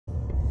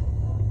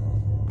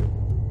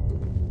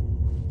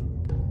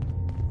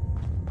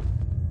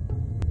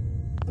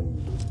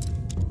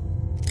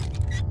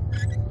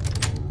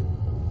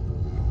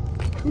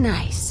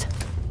Nice.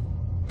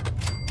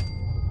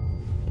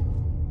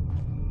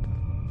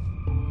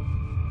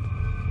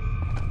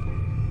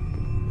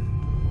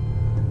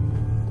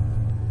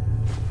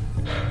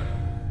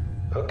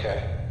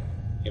 Okay,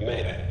 you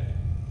made it.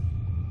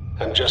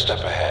 I'm just up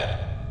ahead.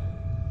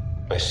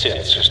 My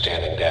synths are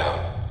standing down.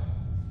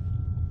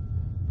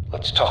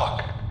 Let's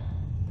talk.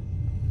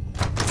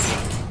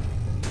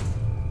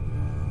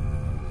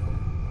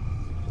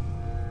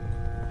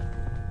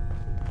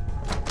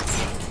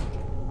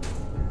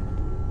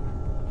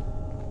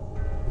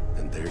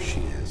 And there she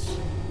is,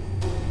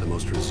 the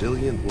most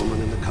resilient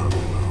woman in the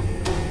Commonwealth.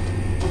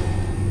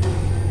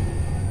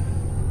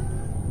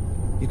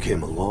 You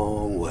came a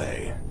long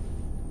way.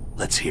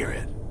 Let's hear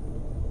it.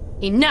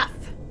 Enough!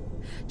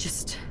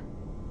 Just...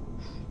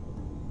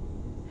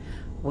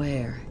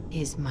 Where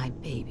is my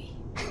baby?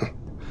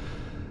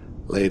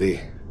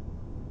 Lady,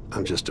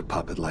 I'm just a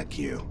puppet like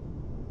you.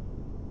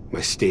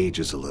 My stage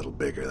is a little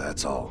bigger,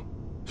 that's all.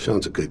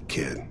 Sean's a good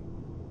kid.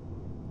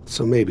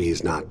 So maybe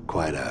he's not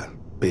quite a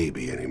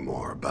baby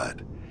anymore, but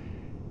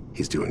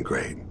he's doing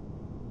great.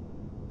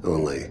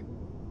 Only,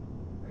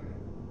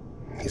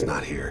 he's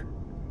not here.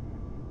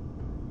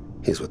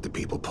 He's with the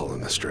people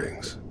pulling the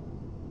strings.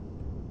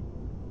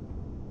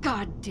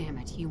 God damn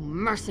it, you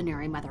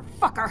mercenary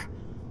motherfucker!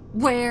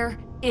 Where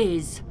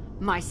is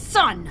my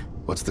son?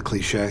 What's the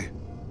cliche?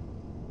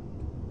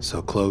 So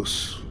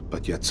close,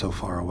 but yet so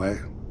far away?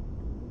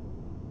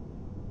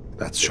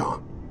 That's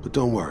Sean. But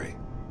don't worry.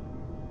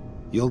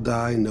 You'll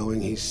die knowing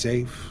he's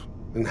safe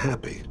and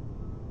happy.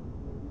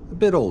 A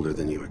bit older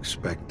than you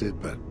expected,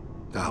 but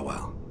ah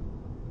well.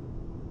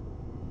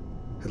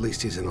 At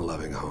least he's in a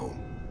loving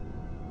home.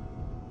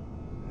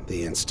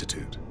 The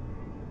Institute.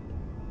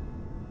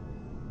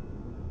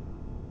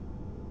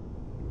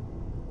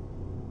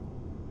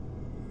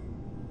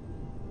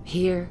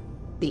 Here,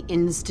 the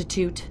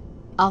Institute,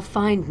 I'll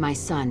find my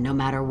son no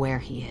matter where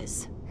he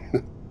is.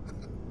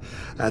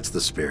 That's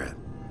the spirit.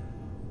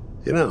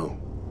 You know,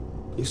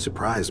 you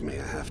surprise me,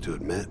 I have to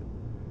admit.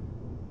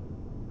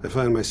 I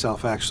find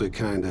myself actually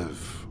kind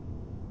of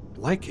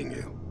liking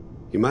you.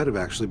 You might have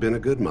actually been a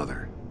good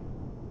mother.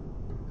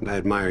 And I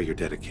admire your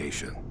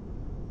dedication.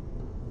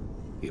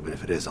 Even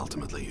if it is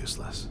ultimately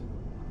useless.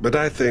 But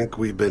I think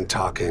we've been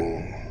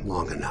talking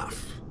long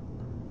enough.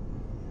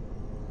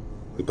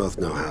 We both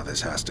know how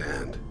this has to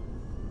end.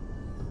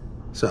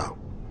 So,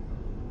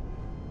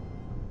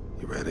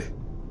 you ready?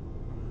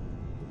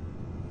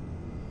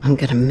 I'm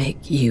gonna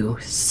make you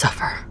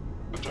suffer.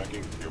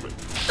 Attacking human.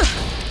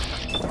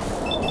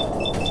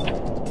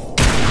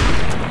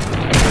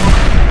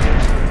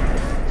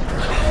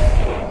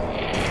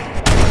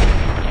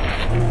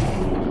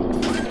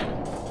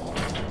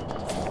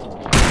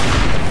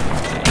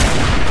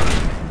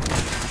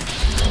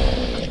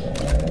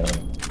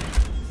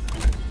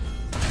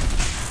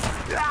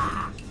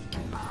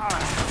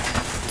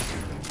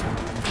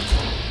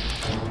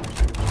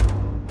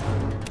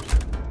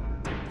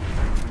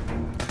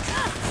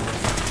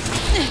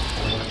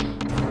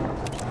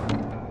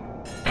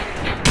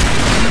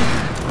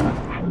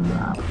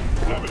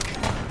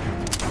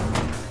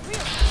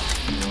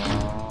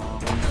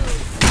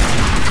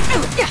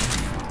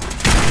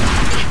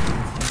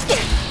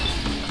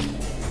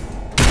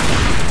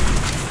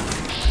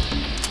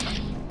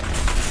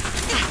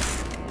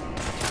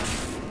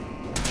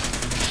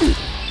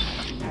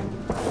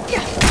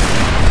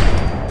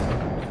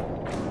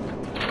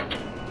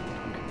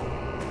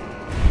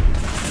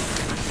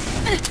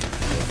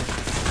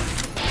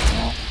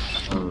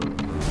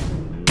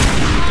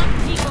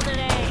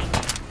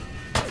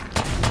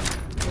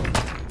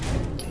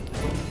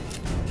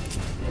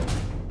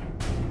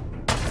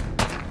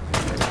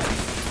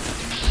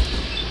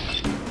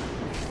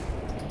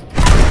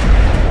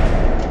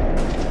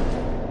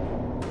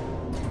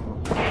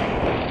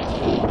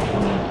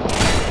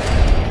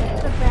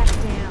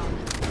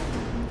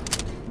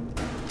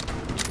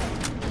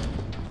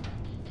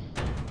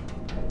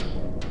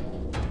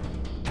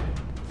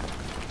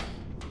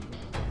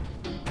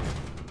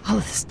 All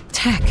of this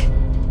tech.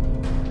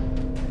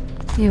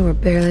 You were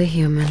barely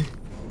human.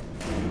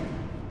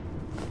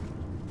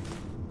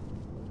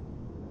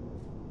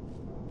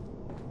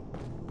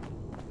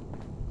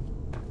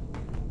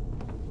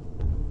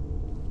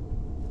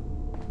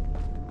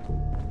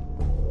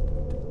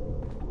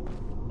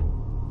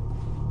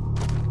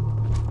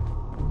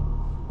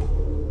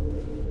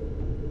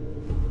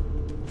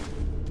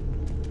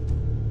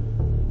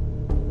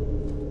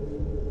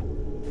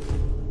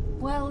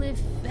 Well, if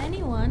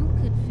anyone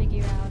could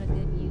figure out a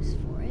good use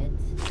for it.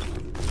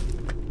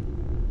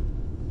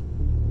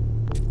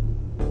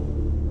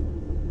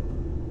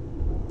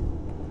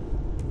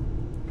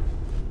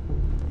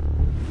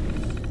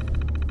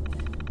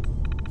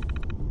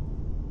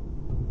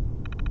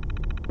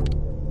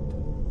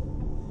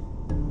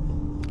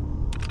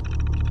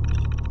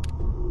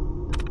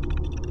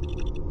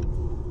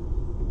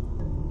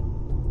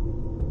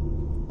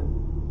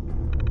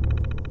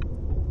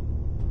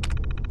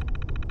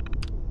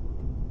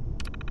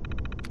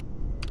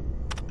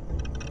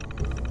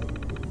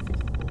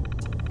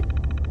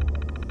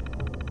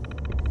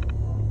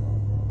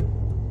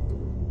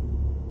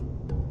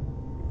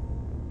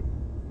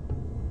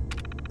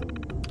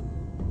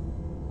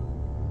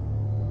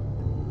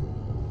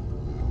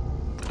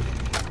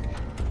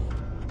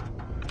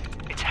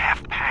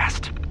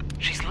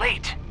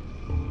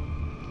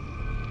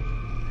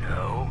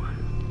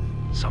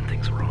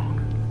 Something's wrong.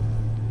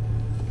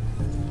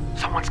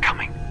 Someone's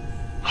coming.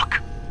 Look.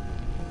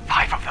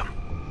 5 of them.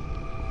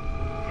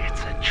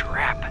 It's a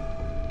trap.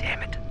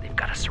 Damn it, they've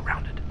got us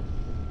surrounded.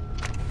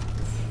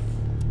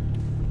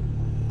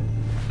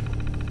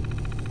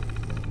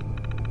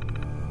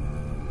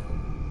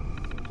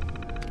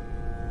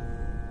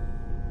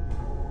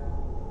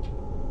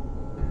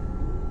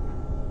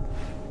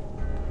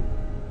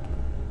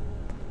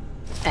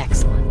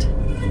 Excellent.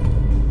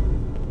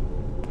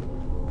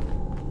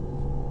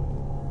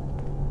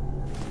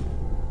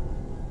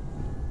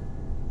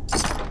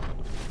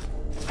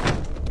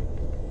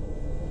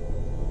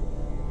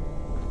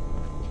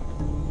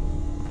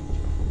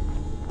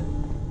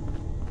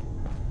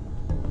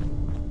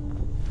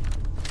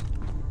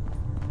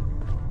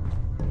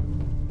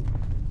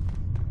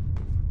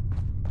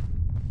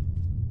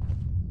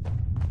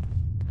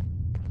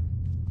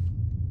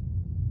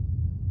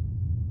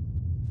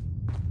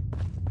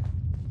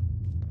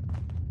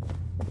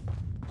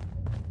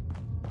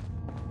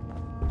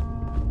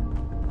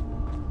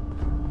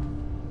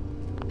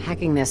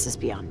 Hacking this is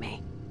beyond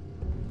me.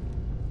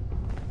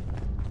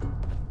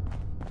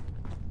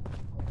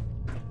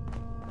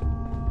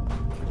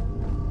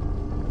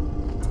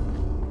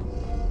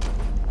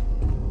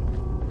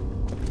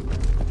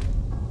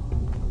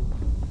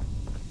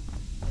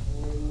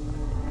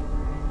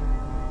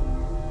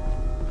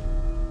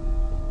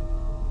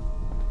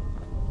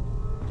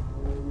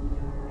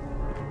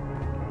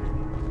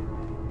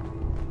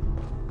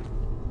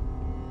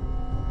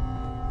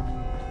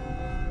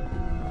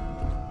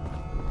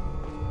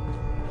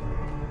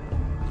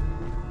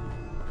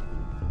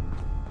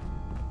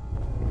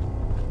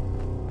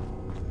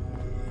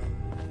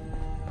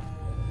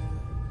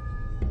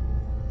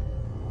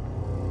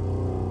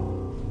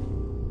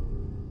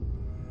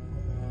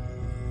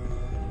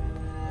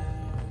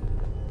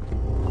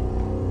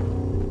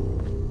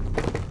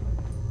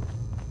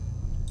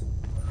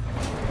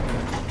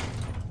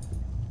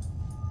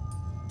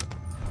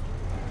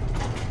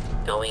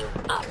 Going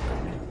up.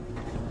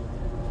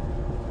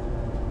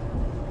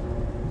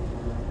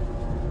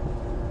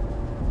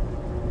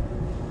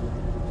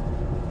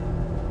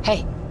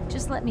 Hey.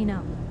 Just let me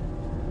know.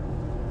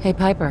 Hey,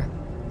 Piper.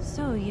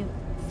 So, you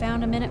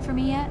found a minute for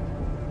me yet?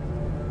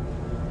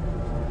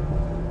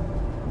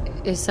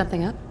 Is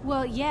something up?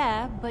 Well,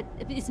 yeah, but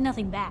it's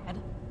nothing bad.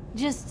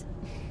 Just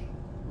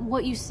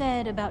what you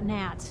said about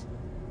Nat.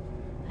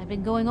 I've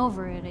been going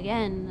over it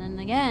again and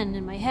again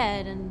in my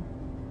head, and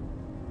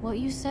what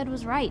you said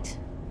was right.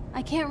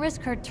 I can't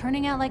risk her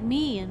turning out like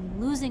me and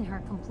losing her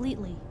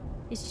completely.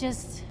 It's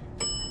just...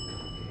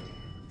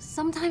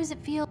 sometimes it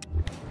feels...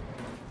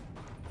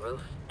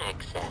 Roof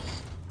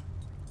access.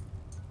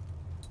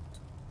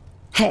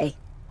 Hey.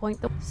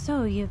 Point the...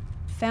 So, you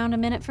found a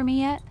minute for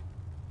me yet?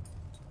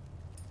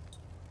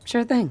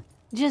 Sure thing.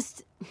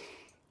 Just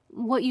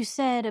what you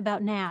said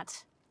about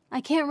Nat.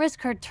 I can't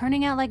risk her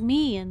turning out like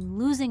me and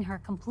losing her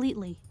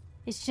completely.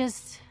 It's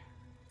just...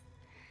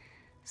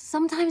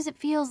 sometimes it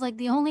feels like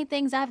the only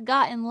things I've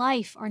got in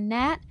life are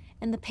Nat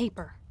and the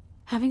paper.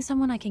 Having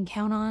someone I can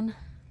count on,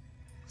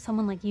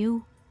 someone like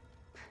you,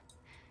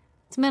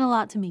 it's meant a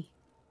lot to me.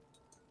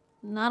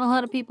 Not a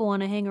lot of people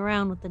want to hang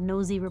around with the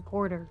nosy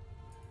reporter.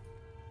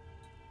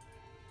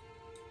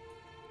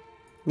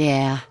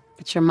 Yeah,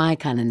 but you're my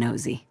kind of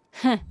nosy.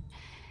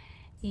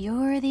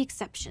 You're the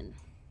exception.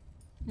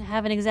 I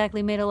haven't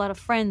exactly made a lot of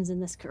friends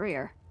in this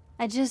career.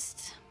 I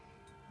just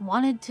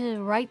wanted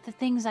to right the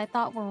things I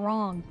thought were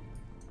wrong.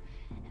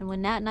 And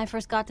when Nat and I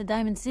first got to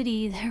Diamond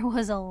City, there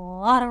was a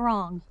lot of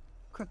wrong.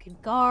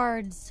 Crooked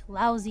guards,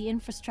 lousy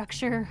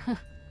infrastructure.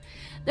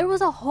 There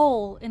was a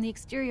hole in the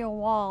exterior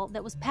wall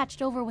that was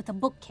patched over with a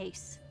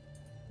bookcase.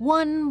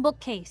 One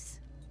bookcase.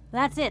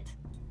 That's it.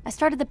 I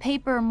started the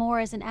paper more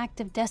as an act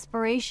of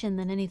desperation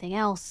than anything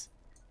else.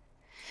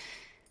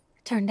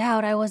 Turned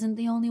out I wasn't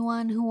the only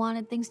one who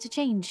wanted things to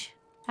change.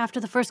 After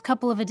the first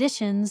couple of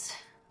editions,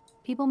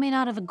 people may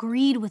not have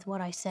agreed with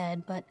what I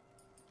said, but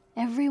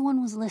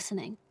everyone was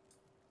listening.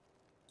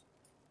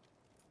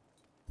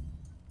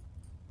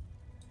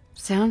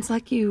 Sounds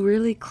like you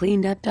really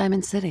cleaned up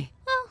Diamond City.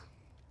 Well,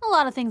 a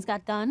lot of things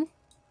got done.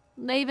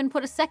 They even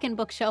put a second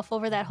bookshelf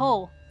over that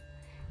hole.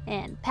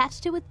 And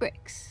patched it with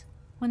bricks.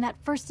 When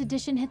that first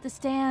edition hit the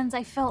stands,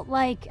 I felt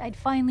like I'd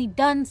finally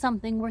done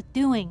something worth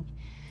doing.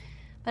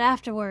 But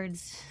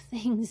afterwards,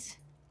 things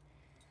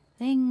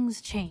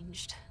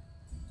changed.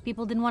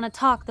 People didn't want to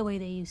talk the way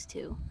they used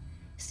to.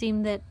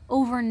 Seemed that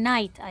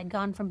overnight I'd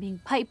gone from being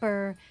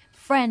Piper,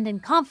 friend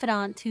and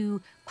confidant,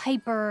 to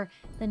Piper,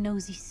 the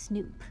nosy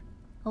snoop.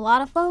 A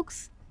lot of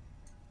folks,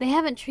 they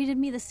haven't treated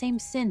me the same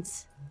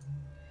since.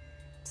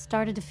 It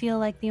started to feel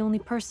like the only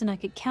person I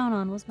could count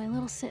on was my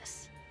little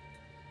sis.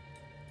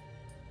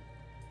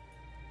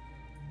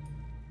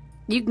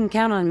 You can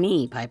count on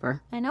me,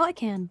 Piper. I know I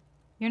can.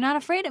 You're not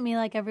afraid of me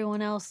like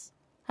everyone else.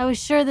 I was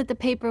sure that the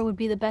paper would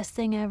be the best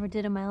thing I ever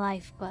did in my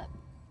life, but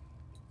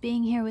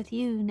being here with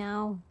you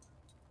now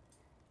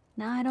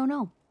I don't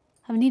know.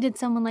 I've needed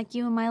someone like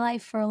you in my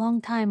life for a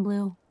long time,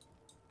 Blue.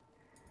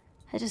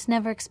 I just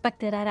never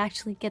expected I'd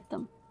actually get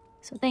them.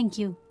 So thank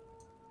you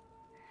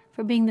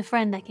for being the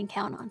friend I can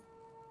count on.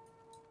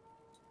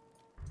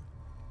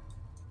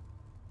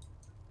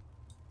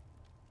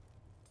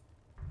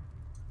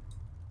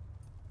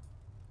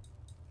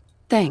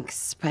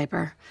 Thanks,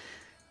 Piper.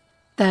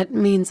 That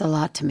means a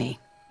lot to me.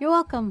 You're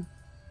welcome.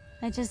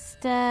 I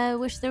just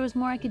wish there was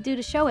more I could do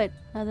to show it,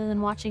 other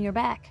than watching your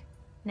back.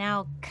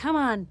 Now, come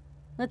on.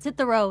 Let's hit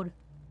the road.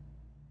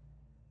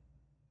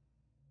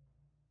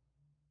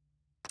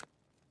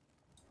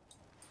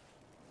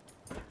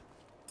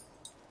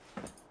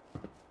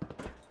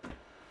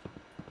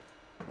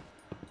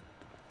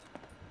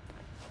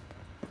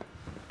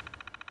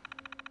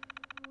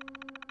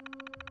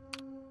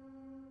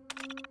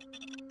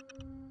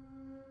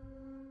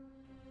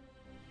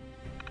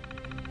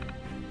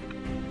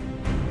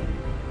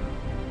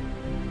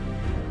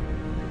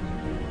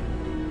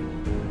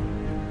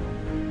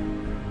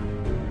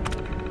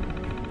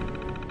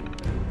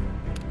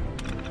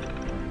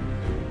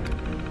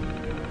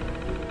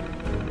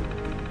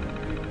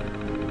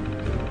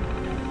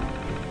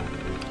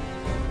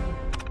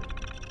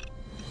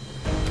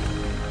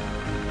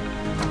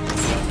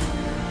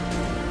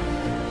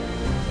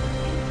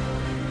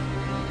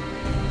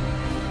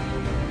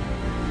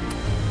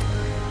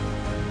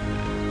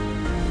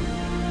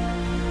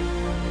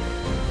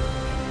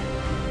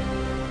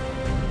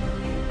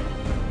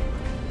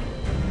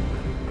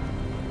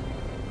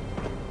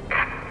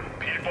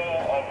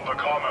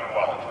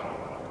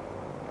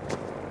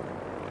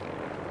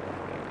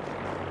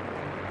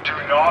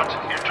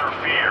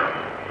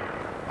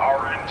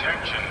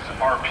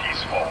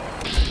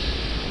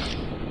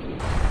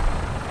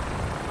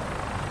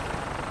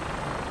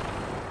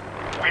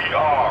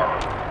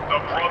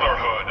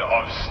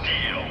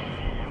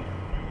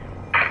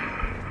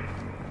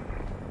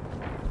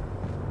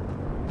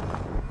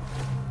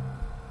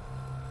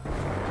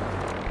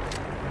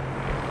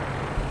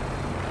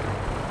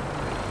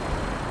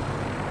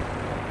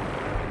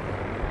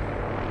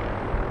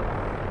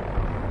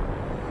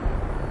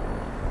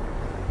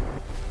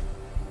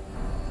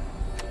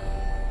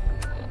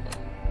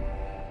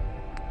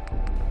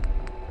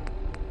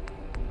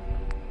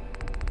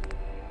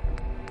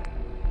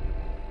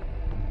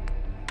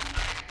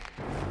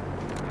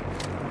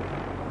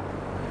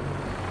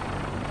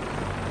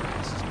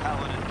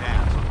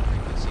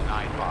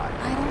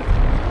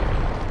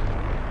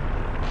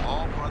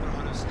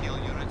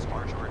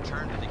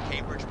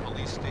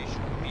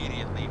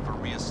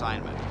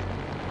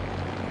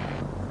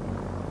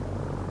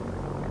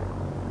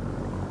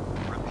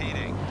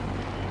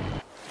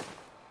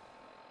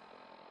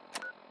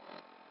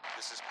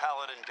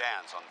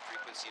 On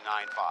frequency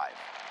 95.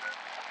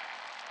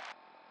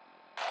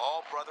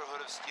 All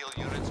Brotherhood of Steel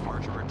units are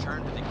to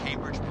return to the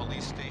Cambridge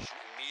Police Station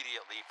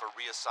immediately for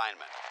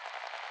reassignment.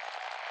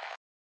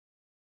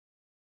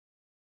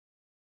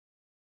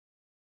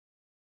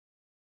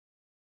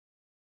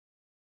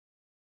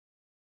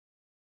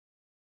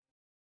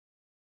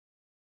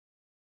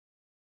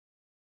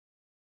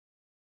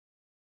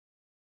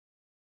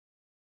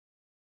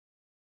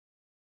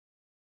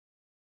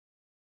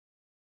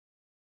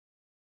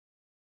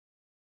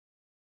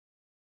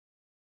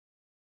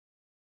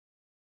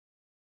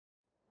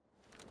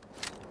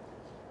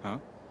 Huh?